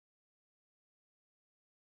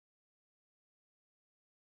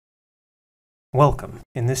Welcome.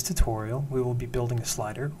 In this tutorial, we will be building a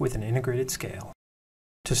slider with an integrated scale.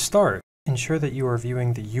 To start, ensure that you are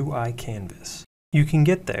viewing the UI canvas. You can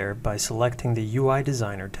get there by selecting the UI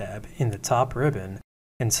Designer tab in the top ribbon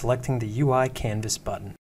and selecting the UI Canvas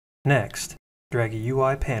button. Next, drag a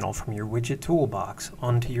UI panel from your widget toolbox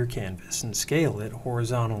onto your canvas and scale it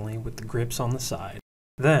horizontally with the grips on the side.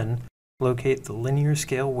 Then, locate the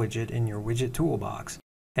LinearScale widget in your widget toolbox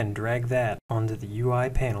and drag that onto the UI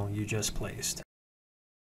panel you just placed.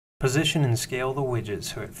 Position and scale the widget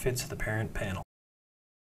so it fits the parent panel.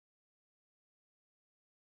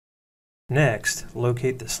 Next,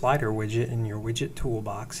 locate the slider widget in your widget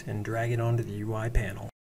toolbox and drag it onto the UI panel.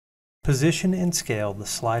 Position and scale the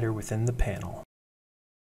slider within the panel.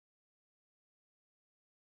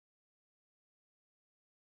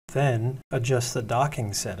 Then, adjust the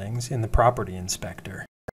docking settings in the Property Inspector.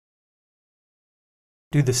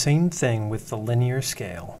 Do the same thing with the linear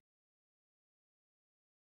scale.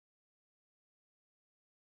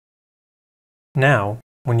 Now,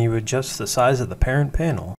 when you adjust the size of the parent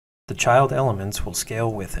panel, the child elements will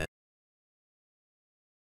scale with it.